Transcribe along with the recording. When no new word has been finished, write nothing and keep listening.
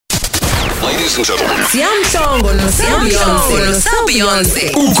Ladies and gentlemen, Siyamhlongo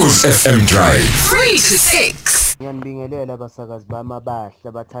noSabiyonce. Ukhozi FM Drive. 3 to 6. Ngiyanibingelela abasakazi bami abahle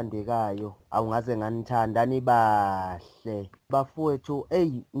abathandekayo. Awungaze nganithanda nibahle. Bafowethu,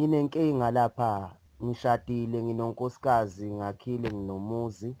 nginenkinga lapha. Ngishadile, nginonkosikazi, ngakhile,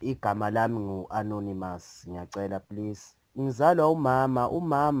 nginomuzi. Igama lami ngu-Anonymous. Ngiyacela please. Ngizalwa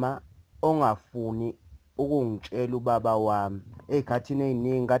umama ongafuni ukungitshela ubaba wami. Ey'khathini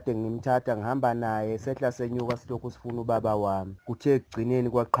ey'ningi kade ngimthatha ngihamba naye sehla senyuka silokhu sifuna ubaba wami. Kuthe ekugcineni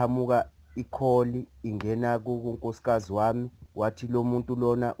kwaqhamuka ikholi ingena kunkosikazi wami, wathi lo muntu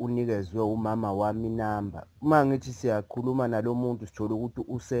lona unikezwe umama wami inamba. Uma ngithi siyakhuluma nalo muntu sithola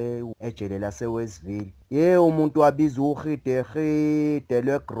ukuthi ejele laseWestville. Umuntu wabiza uhide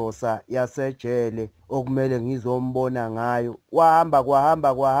lwegrosa yasejele okumele ngizombona ngayo.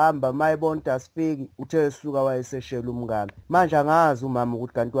 Kwahamba mayebona asifiki uthe suka wayeseshela umngane. Manje angazi umama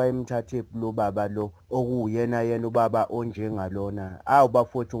ukuthi kanti wayemthathe lo baba lo okuyena ubaba onjengalona.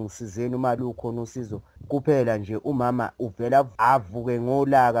 Bafowethu ngisizeni uma lukhona usizo kuphela nje. Umama uvela avuke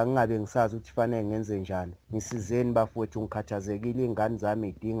ngolaka ngingabe ngisazi ukuthi fanele ngenze njani. Ngisizeni bafowethu, ngikhathazekile. Ingane zami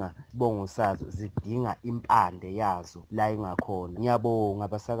idinga sibongo sazo, zidinga impande yazo la ingakhona. Ngiyabonga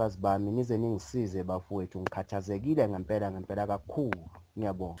abasakazi bami, nize ningisize bafowethu, ngikhathazekile ngempela kakhulu.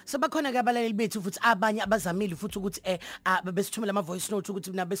 Ngiyabonga. So bakhona ke abalaleli bethu futhi abanye abazamile futhi ukuthi besithumela ama voice note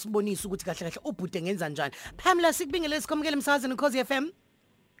ukuthi nabe sibonise ukuthi kahle ubhude ngenza njani. Pamela, sikubingelele sikhomukele emsakazweni Ukhozi FM.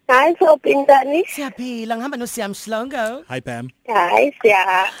 Hi, Sopingani. Siyaphila, ngihamba noSiyamhlongo. Hi Pam. Hi,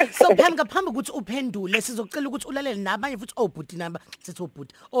 siya. So Pam, ngaphambi ukuthi uphendule sizocela ukuthi ulalele nabanye futhi obhuti namba sithi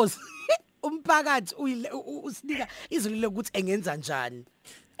obhuti. Umphakathi usinika izwi lokuthi engenza njani.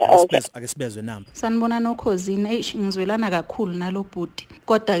 Ake sibezwe namba. Sanibona nokhosini, ngizwelana kakhulu nalo bhuti.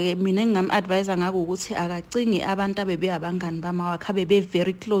 Kodwa ke mina ngingam-advise ngako ukuthi akacingi abantu abebe abangani bama wakhe, abebe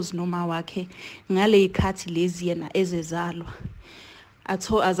very close noma wakhe ngale ikhathi lezi yena ezezalwa.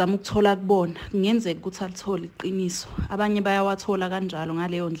 Azama ukuthola kubona, kungenzeka ukuthi alithole iqiniso. Abanye bayawathola kanjalo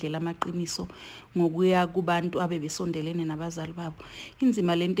ngaleyo ndlela amaqiniso ngokuya kubantu abebesondelene nabazali babo.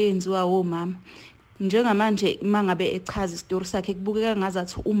 Inzima lento eyenziwa omama. Njengamanje mangabe echaza isitori sakhe kubukeka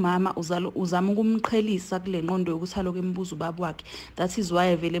ngazathi umama uzama ukumqhelisa kule ngqondo yokuthi aloke embuza ubaba wakhe. That is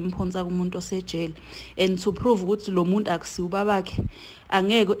why vele emphonsa kumuntu osejele. And to prove ukuthi lo muntu akusi ubabakhe,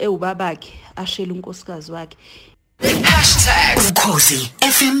 angeke ewubabakhe ashela unkosikazi wakhe. #Ukhozi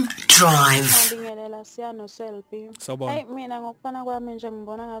FM Drive. Ngibingelela siyano Selby. Sawubona. Mina ngokufana kwami nje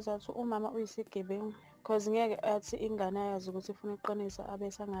ngibona ngazathi umama uyisigebengu. Cause ngeke athi ingane ayazi ukuthi ifuna iqinisa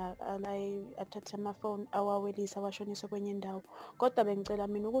abese athathe amafoni awawelisa awashonise kwenye indawo. Kodwa bengicela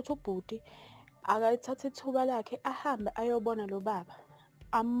mina ukuthi ubhuti akayithathe ithuba lakhe ahambe ayobona lo baba.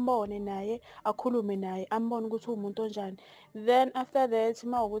 Ambone naye, akhulume naye, ambone ukuthi umuntu onjani. Then after that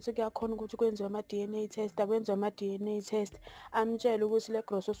mawukuthi kuyakhona ukuthi kwenziwe ama-DNA test, akwenziwe ama-DNA test, amtshele ukuthi le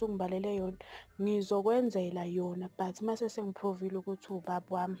gross osungibalele yona ngizokwenzela yona, but mase sengiprovile ukuthi ubaba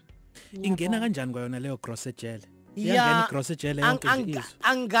wami. Ingena kanjani kwayona leyo gross ejele? Iyangena igross ejele yonke izwe.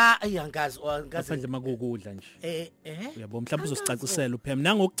 Angazi ngaphandle makukudla nje. Uyabona mhlawumbe uzosicacisela uPam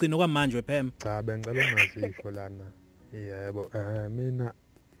nangokugcina kwamanje Pam. Cha, bengicela ungazisho lana. Yebo, mina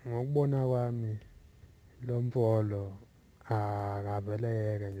ngokubona kwami lo mfolo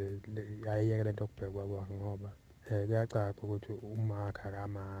akaveleke nje ayiyeke lento okubhekwa kwakhe ngoba kuyacaca ukuthi umakha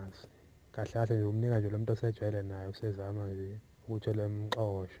akamazi. Kahle kahle nje umnika nje lo muntu osejele naye usezama nje ukuthi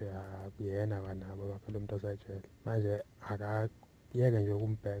lemxoshe akuyena kanabo bakhe lo muntu osejele. Manje akayeke nje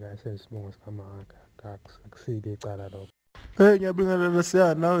ukumbheka esesibongo sikamakha, akusile icala lokho. Ngiyabingelela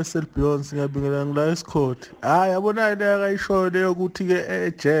siya nawe Selbeyonce, ngiyabingelela ngila esikhoti. Yabona into akayishone yokuthi ke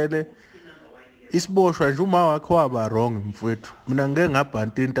ejele isiboshwa nje uma wakhe waba wrong mfowethu. Mina ngeke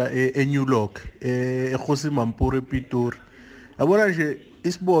ngabhantinta eNew Lock eGosimampuru ePitori. Yabona nje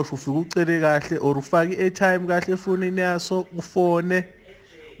isiboshwa ufika ucele kahle or ufake i-airtime kahle efonini yaso,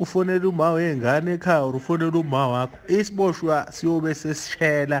 ufonela uma wengane ekhaya or ufonela uma wakho. Isiboshwa siyobe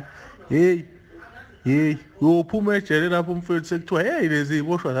sesishela uyophuma ejele lapho mfowethu sekuthiwa lezi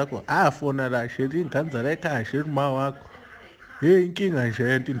iboshwa zakho afona la shela ingane zala ekhaya shela uma wakho. Inkinga nje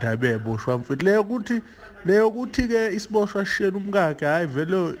yento indaba eboshwa mfowethu leyo ukuthi ke isiboshwa sishela umkakhe. Hayi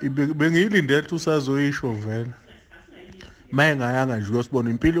vele bengiyilindele ukuthi usazoyisho vele mayengayanga nje uyosibona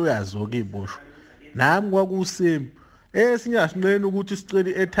impilo yazo ke iboshwa. Nami kwakusimi sinyasinqeni ukuthi sicela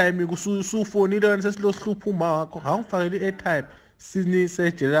i-airtime usufonile wena sesilohlupha uma wakho awungifakele i-airtime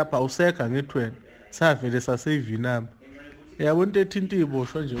sinisejele lapha awusekha ngethwena savele sasave inamba. Yabona into ethinta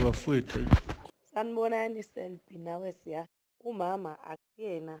iboshwa nje bafowethu. Sanibonani Selby nawe siya. Umama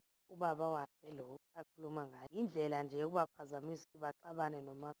akuyena ubaba wakhe lo akhuluma ngayo indlela nje yokubaphazamisa baxabane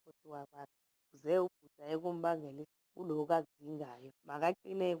nomakoti wabakhe kuze ubhuti ayekumbangela kuloko akudingayo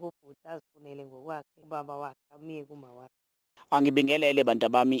makaqine kubhuti azifunele ngokwakhe ubaba wakhe amiye kuma wakhe. Angibingelele bantu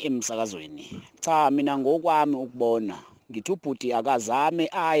bami emsakazweni. Cha mina ngokwami ukubona ngithi ubhuti akazame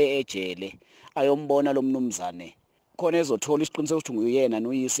aye ejele ayombona lo mnumzane khona ezothola isiqiniseko ukuthi nguyena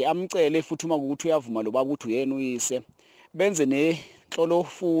noyise amcele futhi uma ukuthi uyavuma lo baba ukuthi uyena uyise benze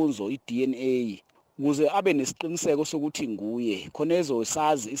nenhlolofunzo iDNA ukuze abe nesiqiniseko sokuthi nguye khona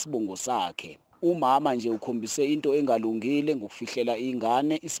ezosazi isibongo sakhe. Umama nje ukhombise into engalungile ngokufihlela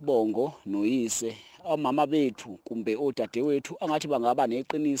ingane isibongo noyise. Omama bethu kumbe odade wethu angathi bangaba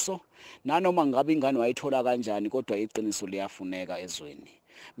neqiniso nanoma ngabe ingane wayithola kanjani kodwa iqiniso liyafuneka ezweni.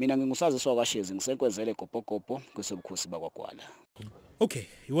 Mina ngingusaziswa kaShezi ngisenkwezele gobhogobo kwesebukhosi bakwaGwala. Okay,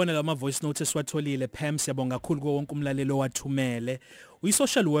 iwona lama voice notes esiwatholile Pam, siyabonga kakhulu kuwo wonke umlalelo wathumele.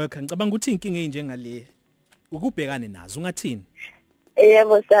 Uyi-social worker ngicabanga ukuthi inkinga enjengale ukubhekane nazo ungathini?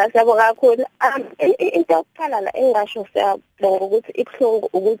 Yebo siyabonga kakhulu. Into yokuqala la engasho siyabonga ukuthi ibuhlungu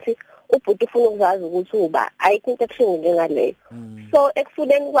ukuthi ubhuti ufuna ukuzazi ukuthi uba ayikho into ebuhlungu njengaleyo. So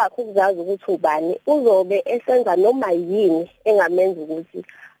ekufuneni kwakhe ukuzazi ukuthi ubani uzobe esenza noma yini engamenza ukuthi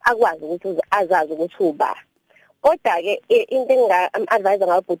akwazi ukuthi azazi ukuthi uba. Kodwa ke into enga-advise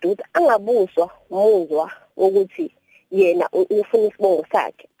ngabhuti ukuthi angabuswa umuzwa ukuthi yena ufuna isibongo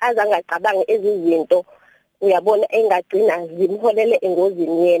sakhe azangacabangi ezizinto uyabona engagcina zimholele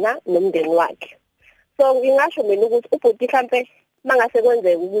engozini yena nomndeni wakhe. So ngingasho mina ukuthi ubhuti mhlambe mangase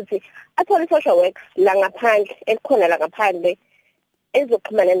kwenzeka ukuthi athole social work la ngaphandle elikhona la ngaphandle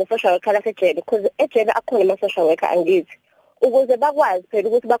ezoxhumana ne-social worker lasejele because ejele akhona ama-social worker angithi ukuze bakwazi phela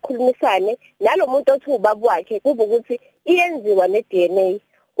ukuthi bakhulumisane nalo muntu othi ubaba wakhe kube ukuthi iyenziwa ne-DNA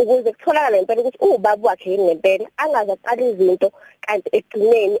ukuze kutholakale ngempela ukuthi ubaba wakhe yini ngempela angaze aqala izinto kanti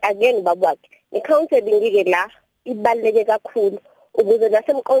ekugcineni akuyena ubaba wakhe. I-counseling-ke la ibaluleke kakhulu ukuze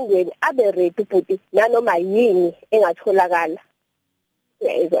nasemqondweni abe ready ubhuti nanoma yini engatholakala.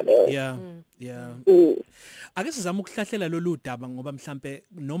 Yeah. Ake sizama ukuhlahlela lolu daba ngoba mhlambe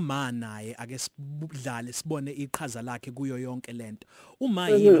noma naye ake sibudlale sibone iqhaza lakhe kuyo yonke lento. Uma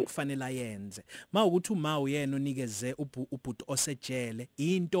yini kufanele ayenze? Mawukuthi uma uyena onikeze ubhuti osejele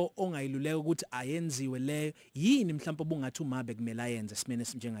into ongayiluleka ukuthi ayenziwe leyo yini mhlambe obungathi uma bekumele ayenze simene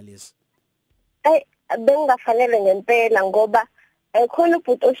sinjengalezi? Bengafanele ngempela ngoba khona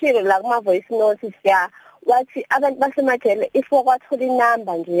ubhuti oshilo la kuma voice notes wathi abantu basemajele ifo kwathola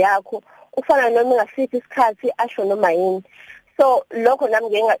inamba nje yakho ufana noma ngasiphi isikhathi asho noma yini. So lokho nami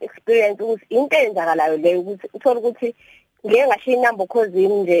ngeke nga-experience ukuthi into eyenzakalayo leyo ukuthi uthola ukuthi ngeke ngashiya inamba cause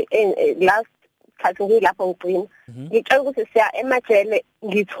yini nje last khathi ngilapho ngigcina ngicela ukuthi siya emajele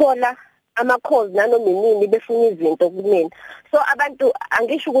ngithola ama-calls nanoma inini befuna izinto kumina. So abantu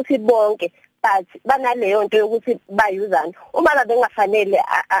angisho ukuthi bonke but banaleyo nto yokuthi bayuzana uma bengafanele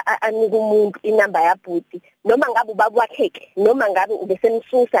anike umuntu inamba yabhuti noma ngabe ubaba wakhe noma ngabe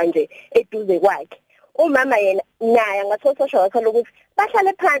ubesemsusa nje eduze kwakhe. Umama yena naye angathola social ukuthi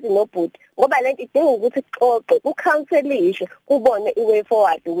bahlale phansi nobhuti ngoba lento idinga ukuthi kuxoxe ku-counselishe kubone i-way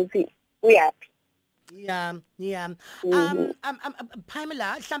forward ukuthi uyapi. Yeah.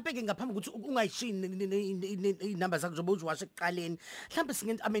 Pamela mhlambe ke ngaphambi ukuthi ungayishini inamba zakho njengoba uziwashe ekuqaleni mhlambe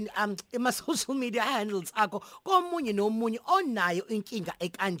singenza ema social media handles akho komunye nomunye onayo inkinga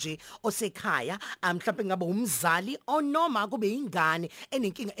ekanje osekhaya mhlambe ngabe umzali onoma kube ingane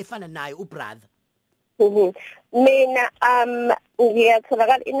enenkinga efana nayo ubrother. Mina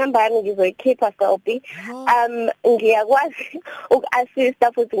ngiyatholakala inamba yami ngizoyikhipha Sophie. Ngiyakwazi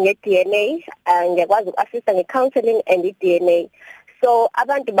uku-assista futhi nge-DNA, ngiyakwazi uku-assista nge-counseling and i-DNA. So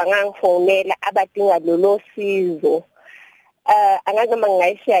abantu bangangifonela abadinga lolo sizo. Angazi noma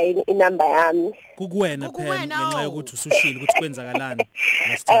ngingayishiya yini inamba yami. Kukuwena phela ngenxa yokuthi usushilo ukuthi kwenzakalani.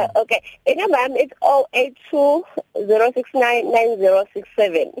 Okay, inamba yami is 082 069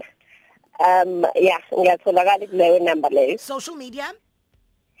 9067. Ngiyatholakala kuleyo number leyo. Social media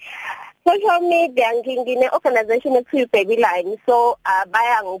ngine organization ekuthiwa Baby Line, so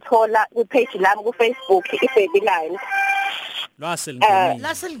bayangithola ku page lami ku Facebook iBaby Line.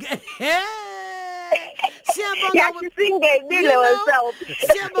 Siyabonga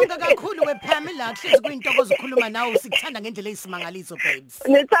siyabonga kakhulu wePamela kuhlezi kuyintokozo ukukhuluma nawe sikuthanda ngendlela eyisimangaliso babes.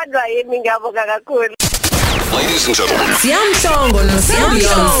 Nithandwa yini ngiyabonga kakhulu. Ladies and gentlemen, Siyamhlongo no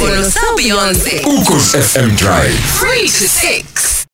Beyonce. Ukhozi FM Drive 3 to 6.